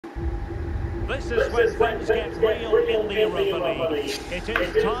This is when things get real in the Europa League. It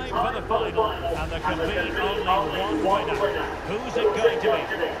is time for the final, and there can be only one winner. Who's it going to be?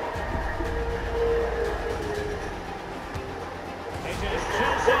 It is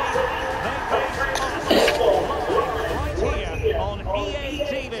Chelsea. They face Arsenal live right here on EA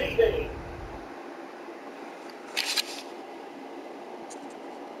TV.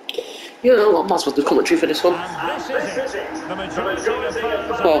 Yeah, I might as well do commentary for this one. And this is it. The majority of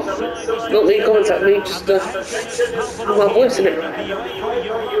fans Well, not me contact me, just my voice in it.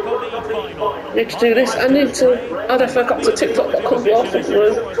 Need to do this. I need to add a fuck up to TikTok.com. And we're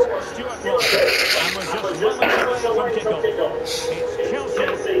just moments away from kickoff. It's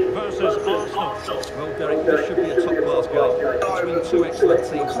Chelsea versus Arsenal. Well, Derek, this should be a top-class game between two excellent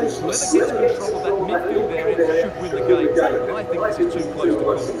teams. Whoever gets control of that midfield area should win the game. I think this is too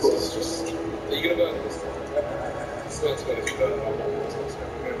close to call. Are you going to go? It's going to be better.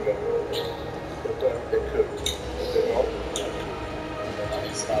 It could. They're not. And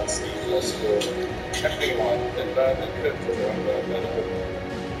it's not Steve score. Everything like that. It could.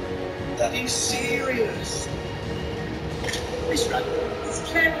 That is serious. It's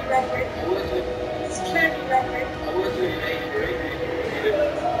clearly record. It's clearly record.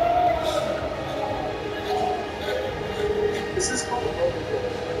 This is called a roller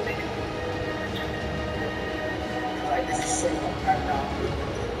coaster. Like, this is so much right now.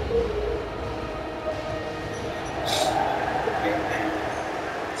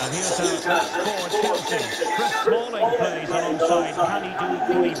 And here's how it's for Chelsea. Chris Smalling plays alongside Kalidou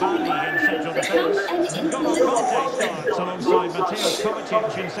Koulibaly in central defence. N'Golo Kanté starts alongside Mateo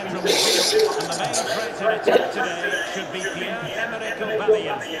Kovacic in central midfield. And the main threat in attack today should be Pierre-Emerick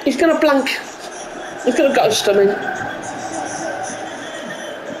Aubameyang. He's going to blank. He's going to ghost, I mean.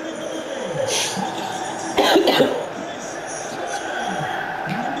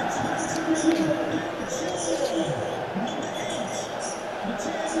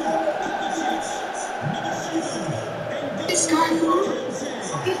 This guy, he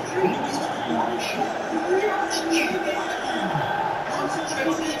dreams.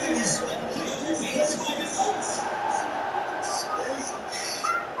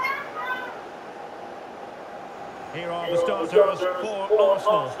 Here are the starters for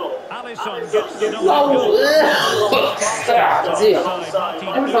Arsenal. Alisson gets the Oh,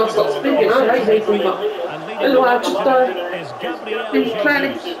 every time I stop speaking, I hate making up. Anyway, I've just been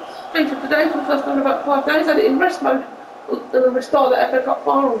planning FIFA today for the first time in about 5 days. I had it in rest mode. And I restarted the FA Cup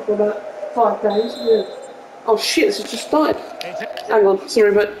final for about 5 days. Yeah. Oh shit, this has just started. Hang on,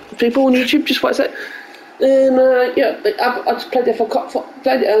 sorry, but people on YouTube, just wait a sec. And yeah, I just played the FA Cup,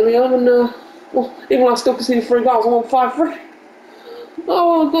 played it earlier, and well, even when I still conceded 3 goals, I'm on 5-3.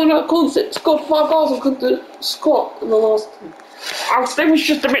 Oh, I'm going out concept, scored 5 goals, I couldn't do squat in the last. I think it's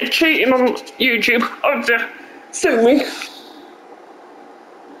just a bit cheating on YouTube. Oh dear, sue me.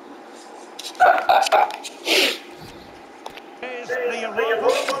 Is the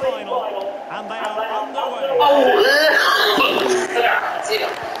Europa final, and they are underway. Oh, dear.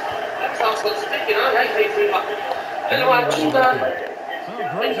 That's how I was speaking, I hate making up. Anyway, I just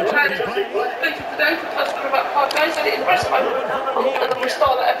Great attacking play. today for the first time in about 5 days. I had it in rest mode. And I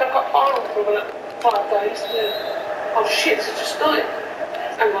restarted the FA Cup final for about 5 days. Yeah. Oh shit, this has just started.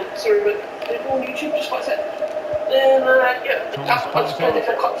 Hang on, sorry, but people on YouTube, just wait a sec. And yeah, I just played the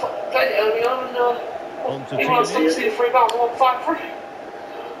FA Cup, played it earlier, and even when I still conceded 3 goals, I'm on 5-3.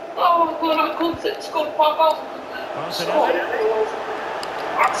 Oh, I'm going out concept, scored 5 goals.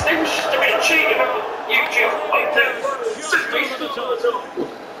 I think it's just a bit cheating on YouTube.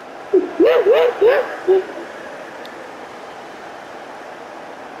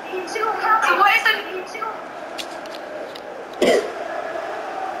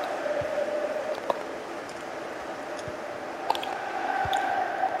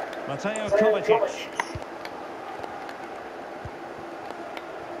 Mateo Kovacic.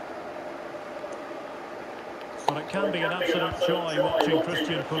 Well, it can be an absolute joy watching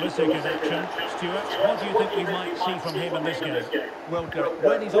Christian Pulisic in action. Stuart, what do you think we might see from him in this game? Well, Derek,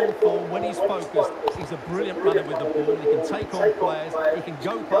 when he's on form, when he's focused, he's a brilliant runner with the ball. He can take on players, he can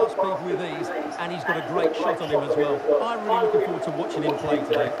go past people with ease, and he's got a great shot on him as well. I'm really looking forward to watching him play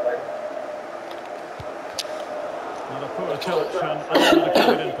today. Not a poor touch and another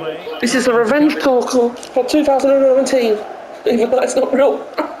confident play. This is a revenge talk for 2019, even though it's not real.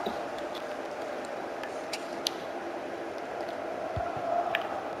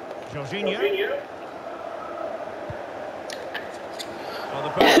 Jorginho. Well, the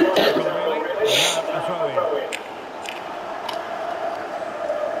perfect tackle, really. Now a throw in.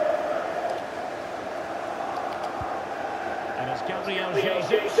 And it's Gabriel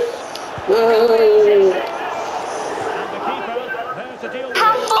Jesus. And the keeper, there's the deal with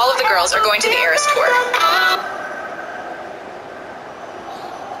it. All of the girls are going to the Eras Tour.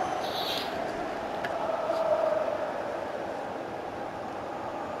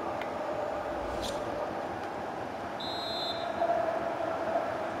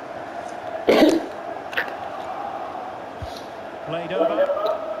 Played over.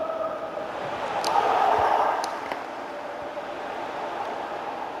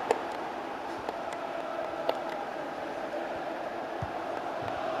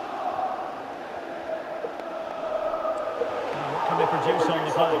 What can they produce on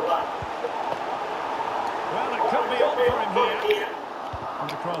the flank? Well, it could be on for him here. And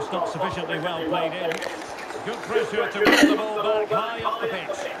the cross not sufficiently well played in. Good pressure to win the ball back high up the pitch.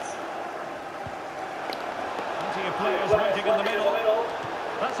 Plenty of players waiting in the middle.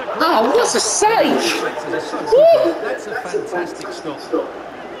 That's a great Oh, what's a save? That's a fantastic stop.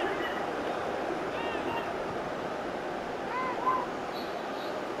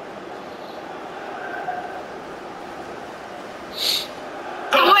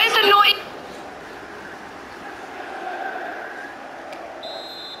 What is the noise?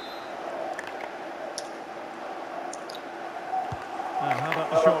 How about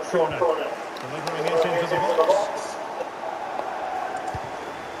the short corner? Delivering it into the box.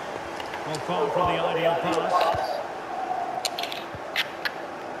 Well, far from the ideal pass.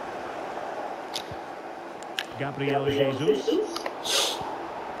 Gabriel Jesus.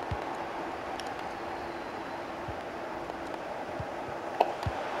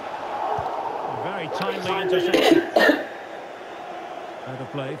 A very timely interception. Out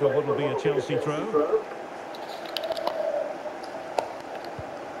of play for what will be a Chelsea throw.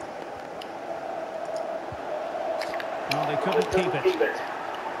 Well, they couldn't keep it.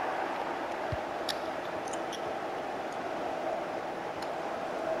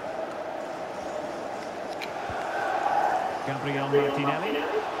 Gabriel Martinelli.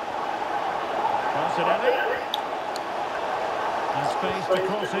 Martinelli. And space to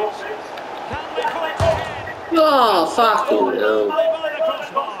cross it. Can they put it ahead? Oh, fucking hell. By the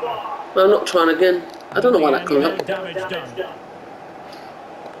crossbar. I'm not trying again. I don't know why that comes No up. damage done.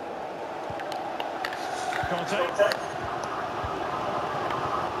 Conte.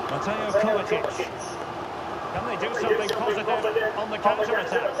 Mateo Kovacic. Can they do something positive on the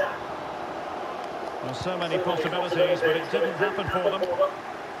counter-attack? There's so many possibilities, but it didn't happen for them.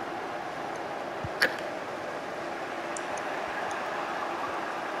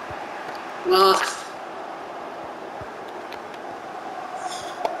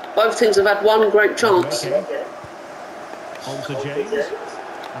 Both teams have had one great chance. On to James.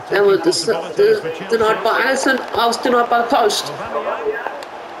 They were denied by Allison. I was denied by the post.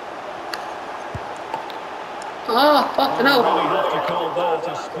 Ah, fucking hell. Really have to call that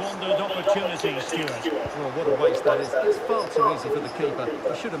a squandered opportunity, Stuart. Well, what a waste that is. It's far too easy for the keeper.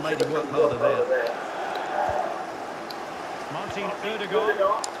 He should have made him work harder there. Martin Ødegaard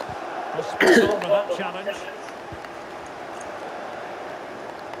was spot on with that challenge.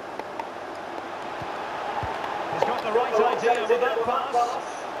 He's got the right idea with that pass.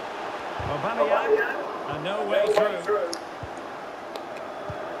 Aubameyang, and no way through.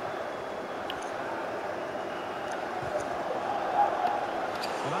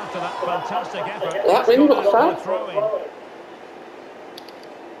 And after that fantastic effort, That really got foul. throw-in.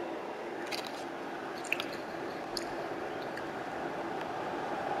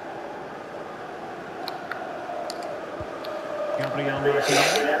 Gabriel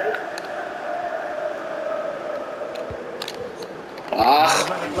Martinelli.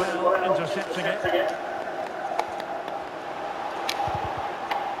 Very well, intercepting it.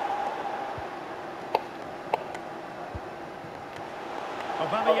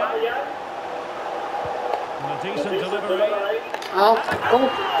 Aubameyang. And a decent delivery. Oh, They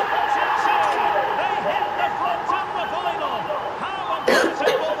hit the front in the final. How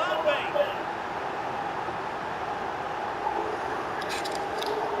impressive will that be?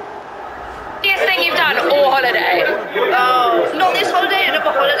 Biggest thing you've done all holiday? Oh, not this holiday,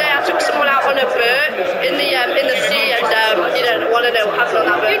 another holiday. I took someone out on a boat in the sea, and I didn't want to know what happened on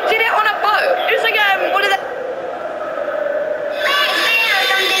that boat. You did it on a boat? It was like one of the.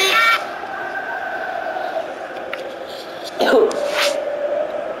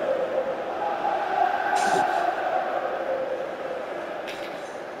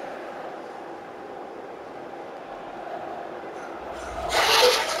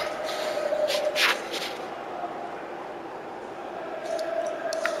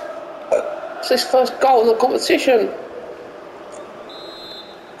 It's his first goal in the competition.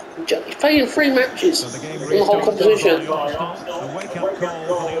 He's playing 3 matches So the game in the whole restarts competition. by Arsenal. A wake-up call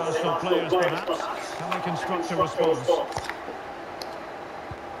for the Arsenal players, perhaps. Can they construct a response?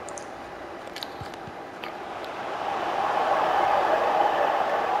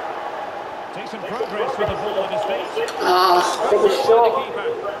 Decent progress with the ball at his feet. Ah, it was By the short. keeper.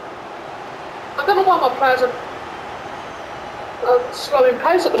 I don't know why my players are slow in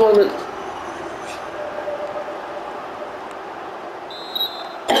pace at the moment.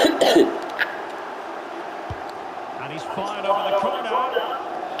 And he's fired over the corner.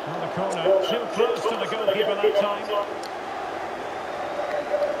 Well, the corner too close to the goalkeeper that time.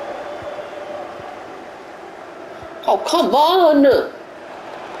 Oh, come on!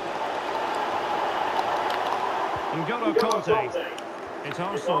 N'Golo Conte. It's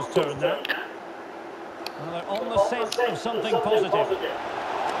Arsenal's turn now. Well, they're on the scent of something positive. Really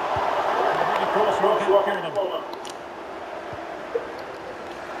close work out for them.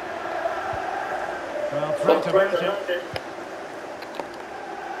 Well, threat averted.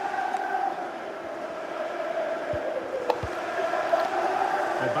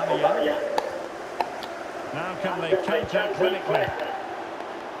 Aubameyang. Now can they counter clinically?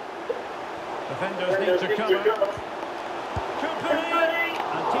 Defenders need to cover. Company!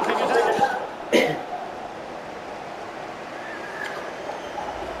 And keeping it out.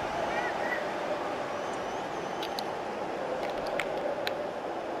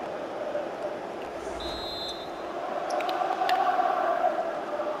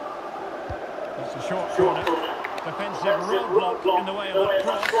 It's a short corner. Defensive roadblock in the way of that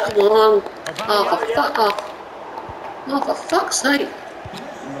cross. Come on! Oh, for fuck's sake! In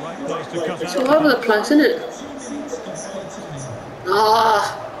the right place to cut It's out. all over the place, isn't it? Ah,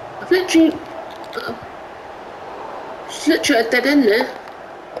 I've literally... She's literally at a dead end there.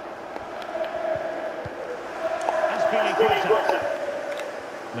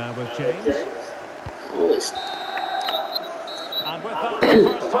 Now with James. Oh, it's... And with that, the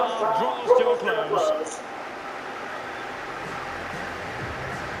first half draws to a close.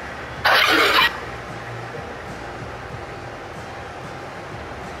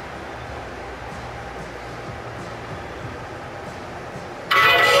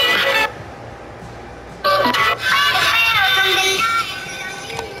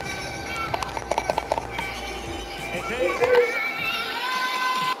 It is.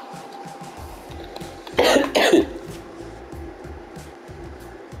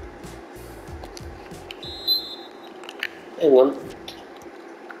 Hang on.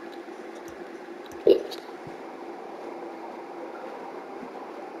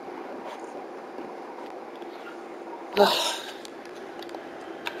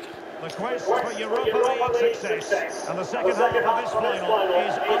 The quest for Europa League success. And the second half of this final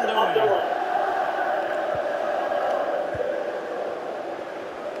is underway.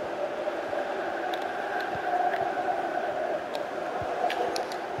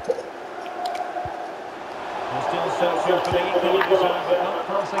 They're still searching for the equaliser, but not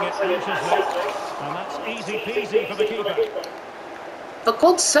passing it anxiously. And that's easy peasy for the keeper. For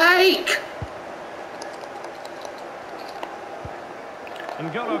God's sake!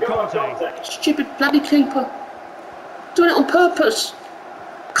 N'Golo Conte. Stupid bloody keeper. Doing it on purpose.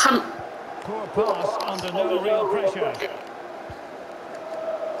 Cunt. Poor pass under no real pressure. And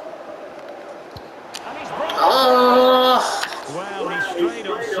he's brought Ah! Well, he strayed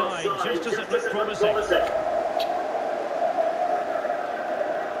offside just as it looked promising.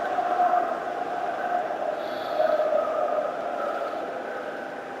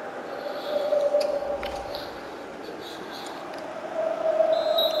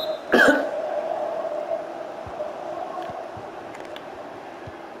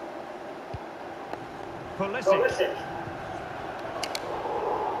 Pulisic.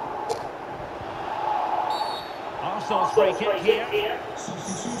 Arsenal's free kick here. Here it is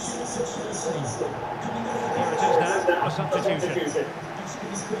now, a substitution.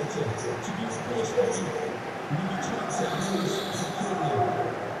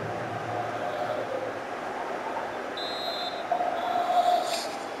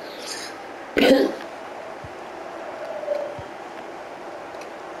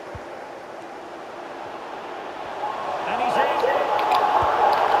 And he's in.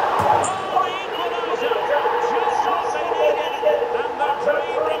 Oh, the equaliser! Just what they needed, and the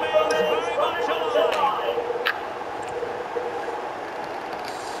dream remains very much alive.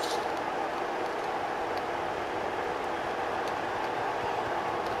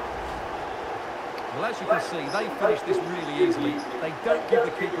 Well, as you can see, they finished this really easily. They don't give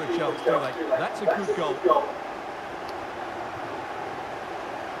the keeper a chance, do they? That's a good goal.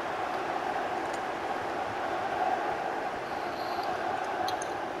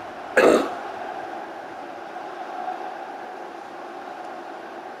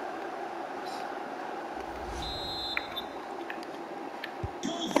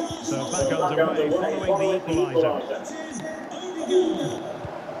 So back underway following the equaliser.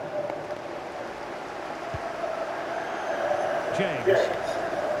 James.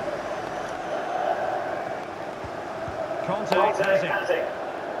 Conte has it.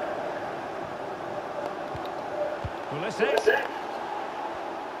 Pulisic.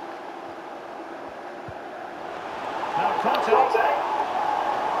 Now Conte.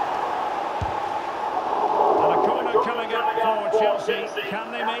 And a corner coming up for Chelsea. Can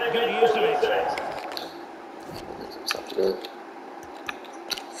they make good use of it?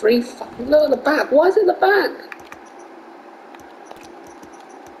 Free fucking look at the back. Why is it the back?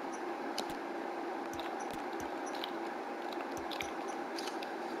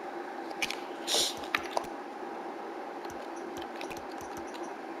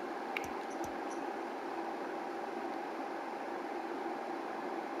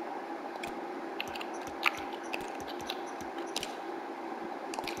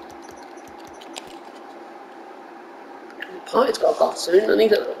 It's got a goal soon. I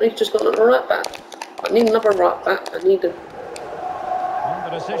need just got another right back. I need another right back. I need a. Well,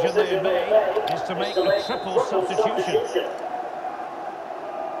 the decision they have made is to make a triple substitution.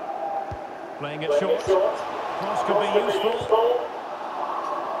 Playing it short. Cross could be useful.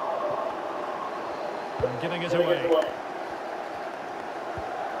 And giving it away.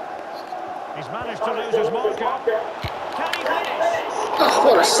 He's managed to lose his marker. Can he finish? Oh,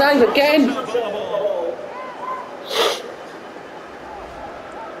 what a save again!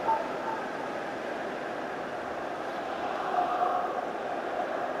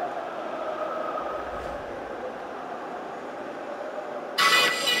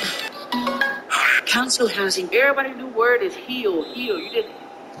 Council housing. Everybody knew word is heal. You didn't.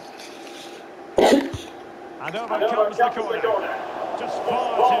 And over comes the corner. Just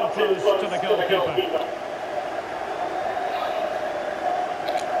far too close to the goalkeeper.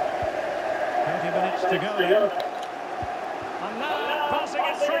 30 minutes to go then. And now passing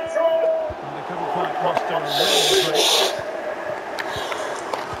it through. And they couldn't quite muster a real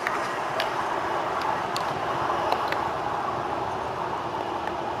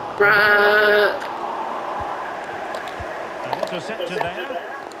break. Intercepted there.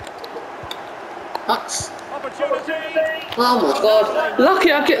 Opportunity. Oh my god! Lucky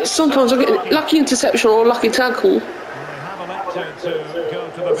sometimes I get lucky interception or lucky tackle. Well, they have elected to go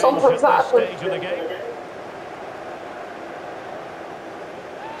to the bench Sometimes at that this stage of the game.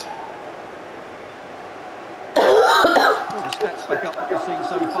 All the stats back up what we've seen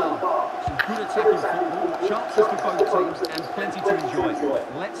so far. Some good attacking football, chances for both teams and plenty to enjoy.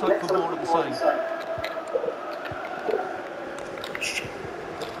 Let's hope for more of the same.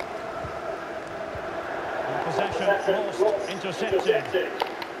 Possession lost, intercepted.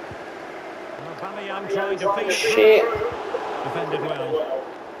 Aubameyang trying to feed it Shit. through. Defended well.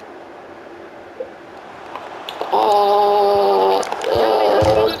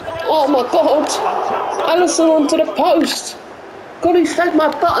 Oh my god! Alisson onto the post! God, he saved my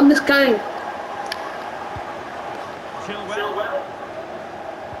butt in this game! Chilwell.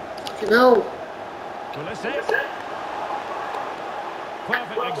 Fucking hell. Pulisic.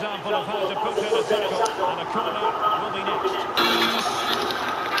 Perfect example of how to put in a tackle, and a corner will be next.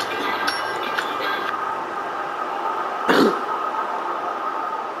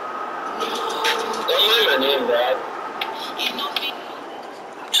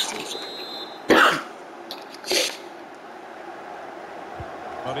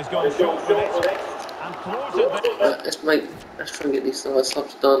 Well, he's gone short with it, and thwarted there. Let's try and get these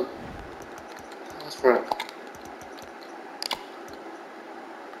subs done. That's right.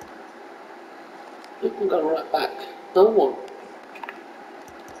 Who can go right back? No one.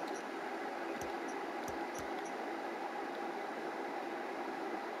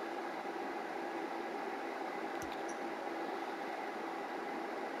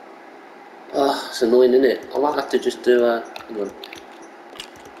 It's annoying, isn't it? I might have to just do hang on.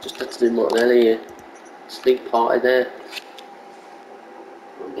 Just have to do Martinelli here. Sleep party there.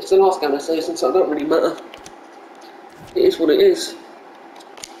 It's the last game of the season, so it don't really matter. It is what it is.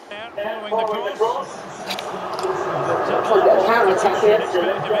 Following the cross. I'm trying to get a counter attack here.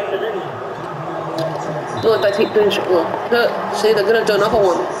 No, they keep doing shit. Look, see, they're going to do another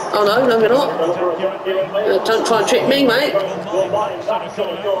one. Oh no, no, they're not. Don't try and trick me, mate.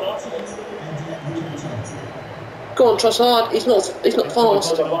 Go on, Trossard. He's not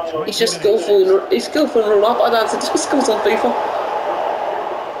fast. He's just skillful. He's skillful and all up. I don't have to do skills on FIFA.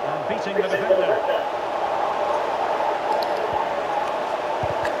 Beating the defender.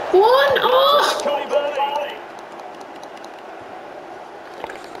 One! Oh!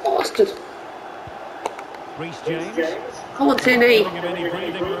 Bastard. Reece James. Come on, Tierney. Giving him any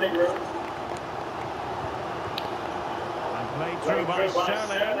breathing room. And played through by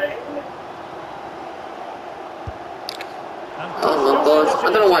Sterling. Oh my God,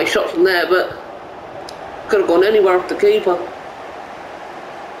 I don't know why he shot from there, but could have gone anywhere off the keeper.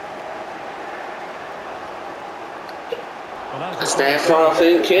 That's there for, I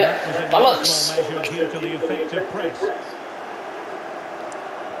think, yeah. Bollocks. Due to the effective press.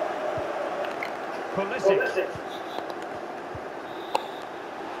 Pulisic.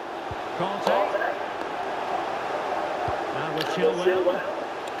 Conte. Now with Chilwell.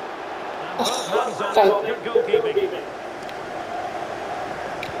 And both hands on. Good goalkeeping.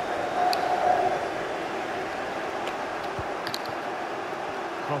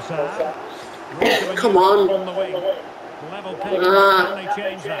 Come on. Level peg, can they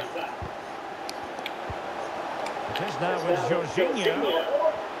change that? It is now with Jorginho.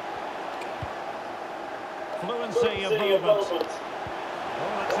 Fluency of movement. Oh,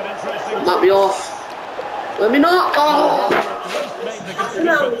 that's an interesting... Might be off. Let me not. Oh!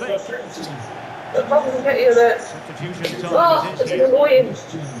 No. The problem will get you there. Substitution time. Oh, it's annoying.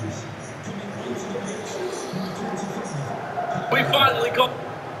 We finally got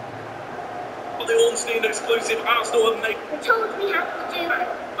the Ornstein exclusive. Arsenal have made. They told me how to do it.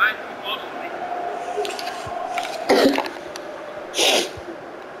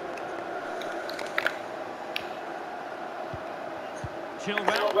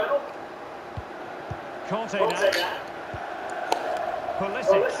 Chilwell. Conte now.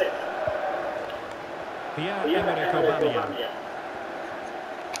 Pulisic. Pierre-Emerick Aubameyang.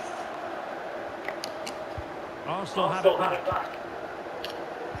 Arsenal have it back.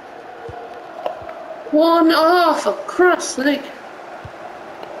 1 off, for Christ's sake.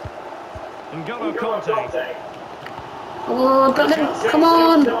 N'Golo Conte. Come on, don't let him, come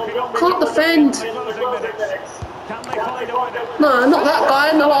on. Can't defend. Can they find a winner? No, not that guy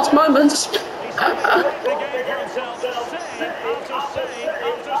in the last moments.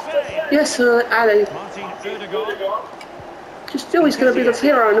 Yes, Ali. Martin Odegaard. Just feel he's going to be the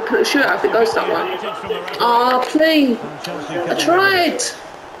hero in the penalty shootout if it goes that way. Ah, please. I tried.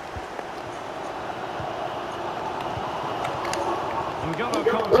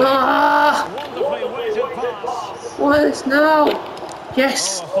 Ah. Wonderfully weighted pass. What is now?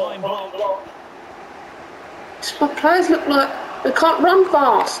 Yes. Oh, a fine block. My players look like they can't run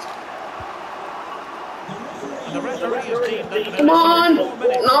fast. And the referee has deemed that Come on.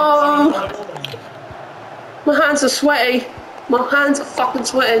 No. My hands are sweaty. My hands are fucking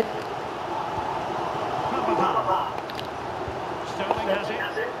sweating. Sterling has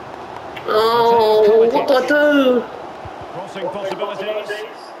it. Oh, what do I do? Crossing possibilities.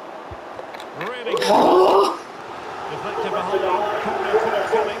 Really good. Oh. Deflected behind. Corner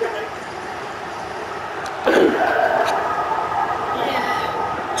forthcoming.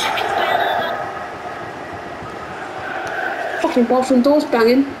 Fucking bathroom doors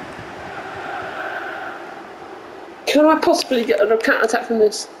banging. Can I possibly get a counter attack from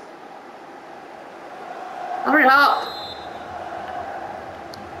this? Hurry up!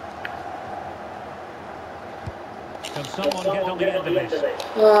 Can someone get on the end of this?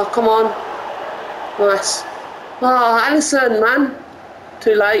 Oh, come on. Nice. Oh, Alisson, man.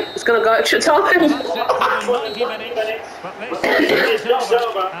 Too late. It's going to go extra time. That's it for 90 minutes. But this is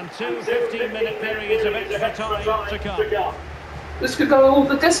over. And 2 15-minute periods of extra time to come. This could go all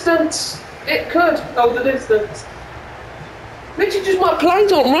the distance. It could go the distance. Literally just my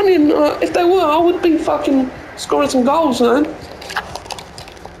plays aren't running. If they were, I would be fucking scoring some goals, man.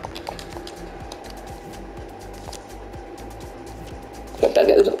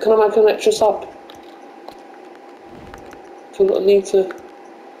 Can I make an extra sub? I feel like I need to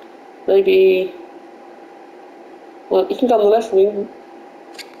maybe. Well, you can go on the left wing.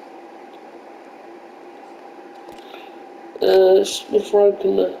 If we're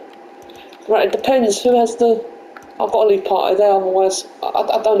open there. Right, it depends who has the. I've got to leave Partey there, otherwise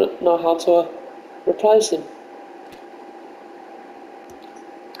I don't know how to replace him.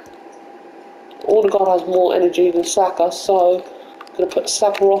 Odegaard has more energy than Saka, so I'm going to put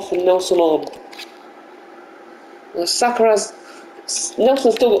Saka off and Nelson on. Now, Saka has.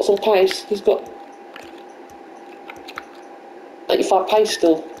 Nelson's still got some pace. He's got 85 pace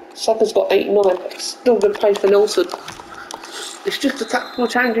still. Saka's got 89. Still good pace for Nelson. It's just a tactical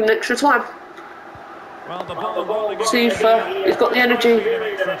change in extra time. Well, the ball see if he's got the energy.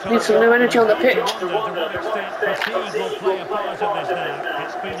 Needs some new energy on the pitch. To what extent fatigue will play a part of this now.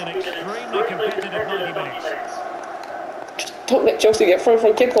 It's been an extremely competitive 90 minutes. Don't let Chelsea get through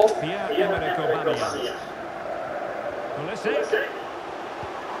from kick-off. Pierre-Emerick Aubameyang. Pulisic.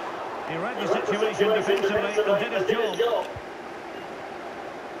 He read the situation defensively and did his job.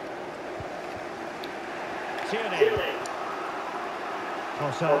 Tierney.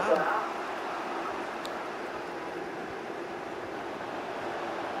 Trossard.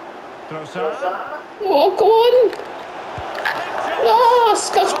 Trossard. Oh, go on! Oh,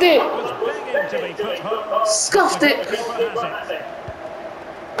 scuffed it! Scuffed it!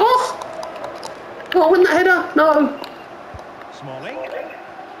 Oh! Oh, win that header! No! Smalling.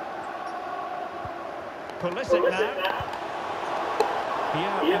 Pulisic now.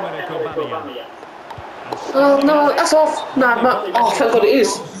 Pierre-Emerick Aubameyang. Oh no, that's off! Nah, oh, thank God it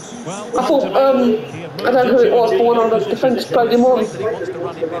is. I thought, I don't know who it was, but one of the defenders played him on.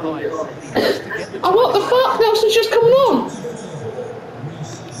 Oh, what the fuck? Nelson's just coming on!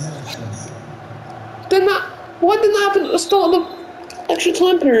 Then why didn't that happen at the start of the extra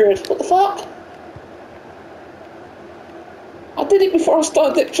time period? What the fuck? I did it before I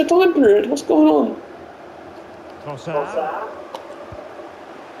started the extra time period. What's going on? Trossard.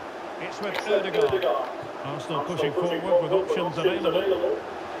 It's with Ødegaard. Arsenal pushing forward with options available.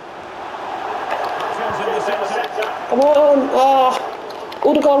 Options in the centre. Come on! Oh,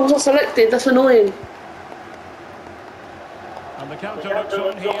 Ødegaard was not selected. That's annoying. And the counter looks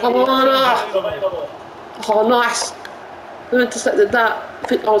on here. Come on! Oh, nice. Who intercepted that? I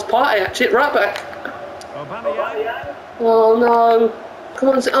think I was Partey actually. Right back. Aubameyang. Oh no! Come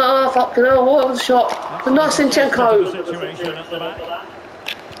on! Oh fucking hell! What was a shot? The nice Zinchenko.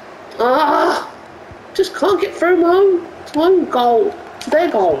 Ah! Just can't get through my own goal. It's their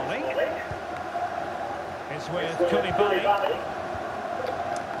goal. It's with Koulibaly.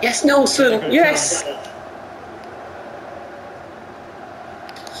 Yes, Nelson. Yes.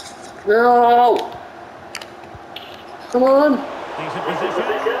 No. Come on. Decent position.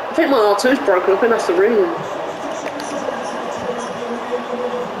 I think my R2's broken. I think that's the reason.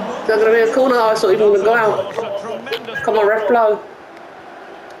 Is that going to be a corner? I thought he was going to go out. Come on, ref, blow.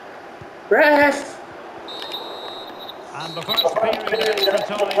 Ref. And the first period of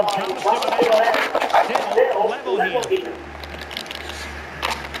extra time comes to an end. Still level here.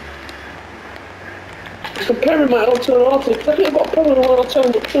 I'm comparing my R2 and R2 because I think I've got a problem with my R2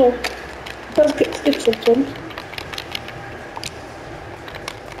 and R2. It does get stiff sometimes.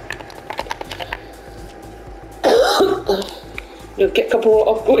 You'll get a couple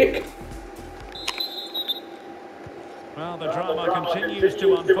off quick. Well, the drama continues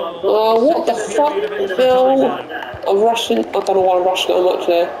to unfold. Oh, what the fuck, Phil? I'm rushing. I don't know why I'm rushing so much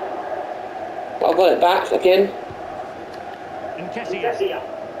there. But I got it back again. Nketiah.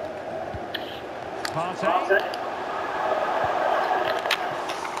 Partey.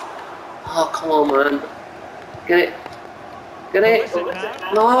 Oh, come on, man. Get it. Get it. Pulisic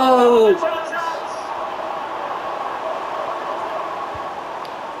now. No.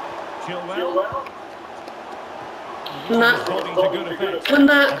 Chilwell. Nah. Body to good effect. Win A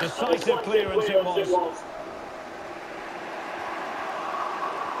that. decisive clearance it was.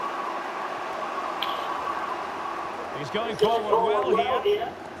 He's going forward well here.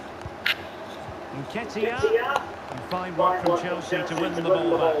 Nketiah. And fine work from Chelsea to win the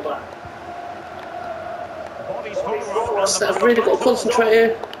ball back. Bodies forward. So I've really got to concentrate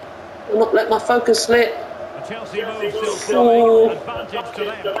here. And not let my focus slip. The Chelsea move still flowing. Advantage to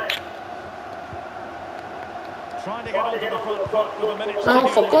them. Trying to get onto the front foot with a minute to Oh,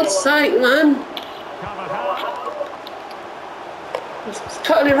 for God's sake, man. Carvajal. It's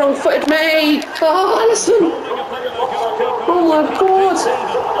totally wrong-footed me. Oh, Alisson. Oh my God.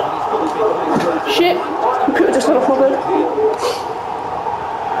 Shit. Computer just went off my bed.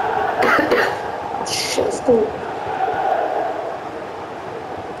 Shit, it's cool.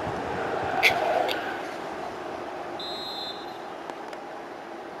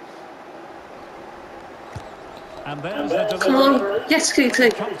 And there's the delivery. Come on. Yes, Kiki.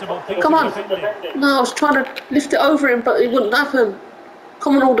 Come on. No, I was trying to lift it over him, but it wouldn't happen.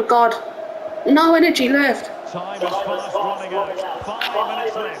 Come on, Ødegaard. No energy left. Time is fast running out. 5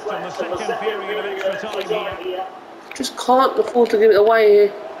 minutes left in the second period of extra time here. Just can't afford to give it away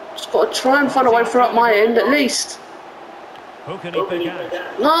here. Just got to try and find a way through at my end at least. Who can he pick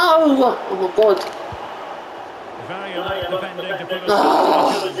out? No! Oh my God. Very alert defending to put a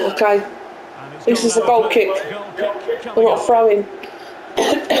Oh, okay. This is a goal kick. We're not throwing.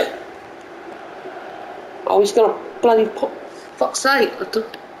 Oh, he's gonna bloody pop. Fuck's sake. That's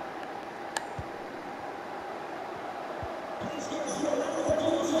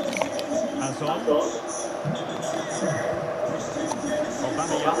on.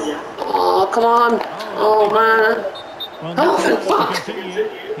 Oh, come on. Oh, man. Well, Oh, nothing for else to fuck! continue.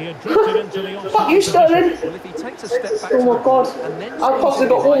 He had drifted into the Fuck you, offside Sterling! position. Well, if he takes a step back Oh to the my God! ball and then I've spins possibly it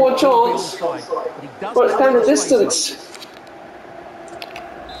got one behind, more he'll be chance. onside. But he does But it's know down where the the space is. distance.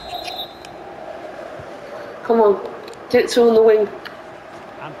 Come on, get two on the wing.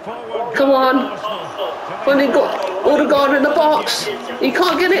 And forward Come on. Arsenal. When he got Odegaard in the box, he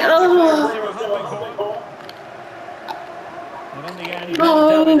can't get it. Oh. They were hoping for. And in the end, no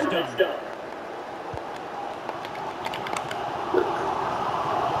No. damage done.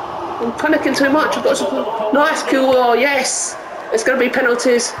 I'm panicking too much. I've got some nice kill. Oh yes, it's going to be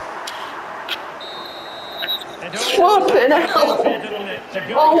penalties. Flipping hell!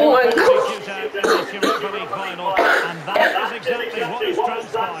 Oh my God! In this Europa League final, and that is exactly what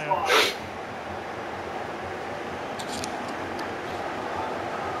has transpired.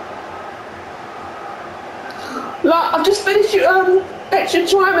 Like, I've just finished extra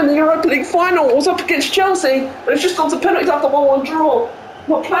time in the Europa League final. I was up against Chelsea, but it's just gone to penalties after 1-1 draw.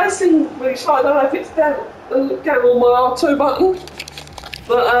 My player seemed really shy. I don't know if it's down on my R2 button,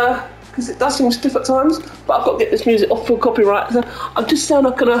 but because it does seem stiff at times. But I've got to get this music off for copyright. So I'm just saying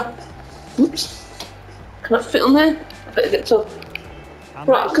I can. Oops. Can I fit on there? I better get to.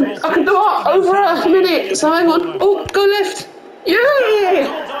 Right, I can do it over a minute. So hang on. Oh, go left.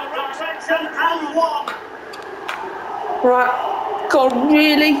 Yeah. Right, God,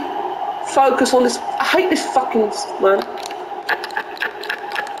 really focus on this. I hate this fucking man.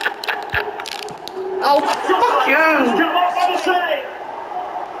 Oh, fuck you!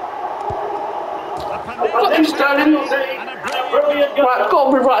 Fuck you, Sterling. Right,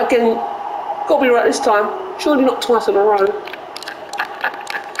 gotta be right again. Gotta be right this time. Surely not twice in a row.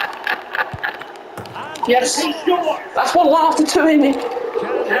 Yes, that's 1-1 after 2 innings.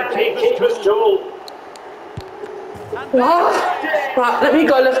 Right, let me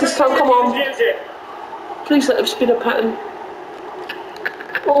go left this time, come on. Please let him spin a pattern.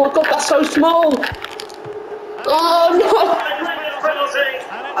 Oh my God, that's so small. Oh no.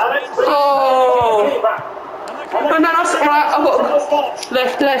 Oh. No, that's right, I've got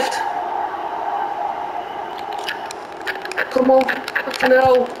left. Come on, fucking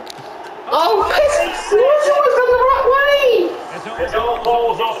hell. Oh, it's always gone the right way. It's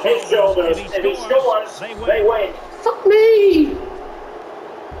all off his shoulders. If he scores, they win. Fuck me!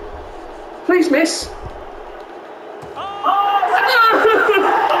 Please, miss.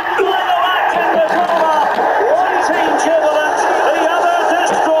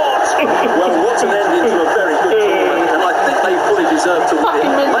 Well, what's an ending to a very good tournament, and I think they fully deserve to win it.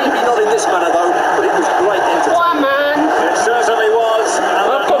 Maybe not in this manner though, but it was great entertainment. Why, man? It certainly was.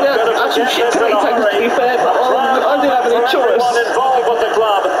 I've got some shit to eat, to be fair, but I didn't have any choice. Involved with the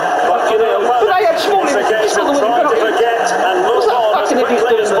club, but you know, But they had small it's a case of trying to forget and move on as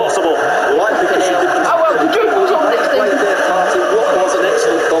quickly as possible. Like because you did Oh well, the drink was on next played thing. their part in what was an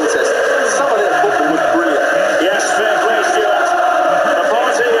excellent contest. Some of their football was brilliant. Yes, fair play, Stuart. The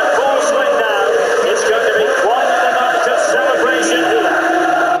party at full swing now. It's going to be quite a night of celebration here.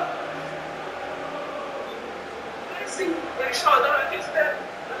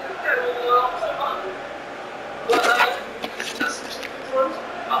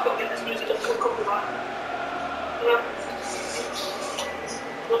 I've got to get this music off for copyright.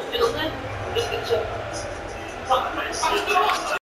 What's it on there? Just get to.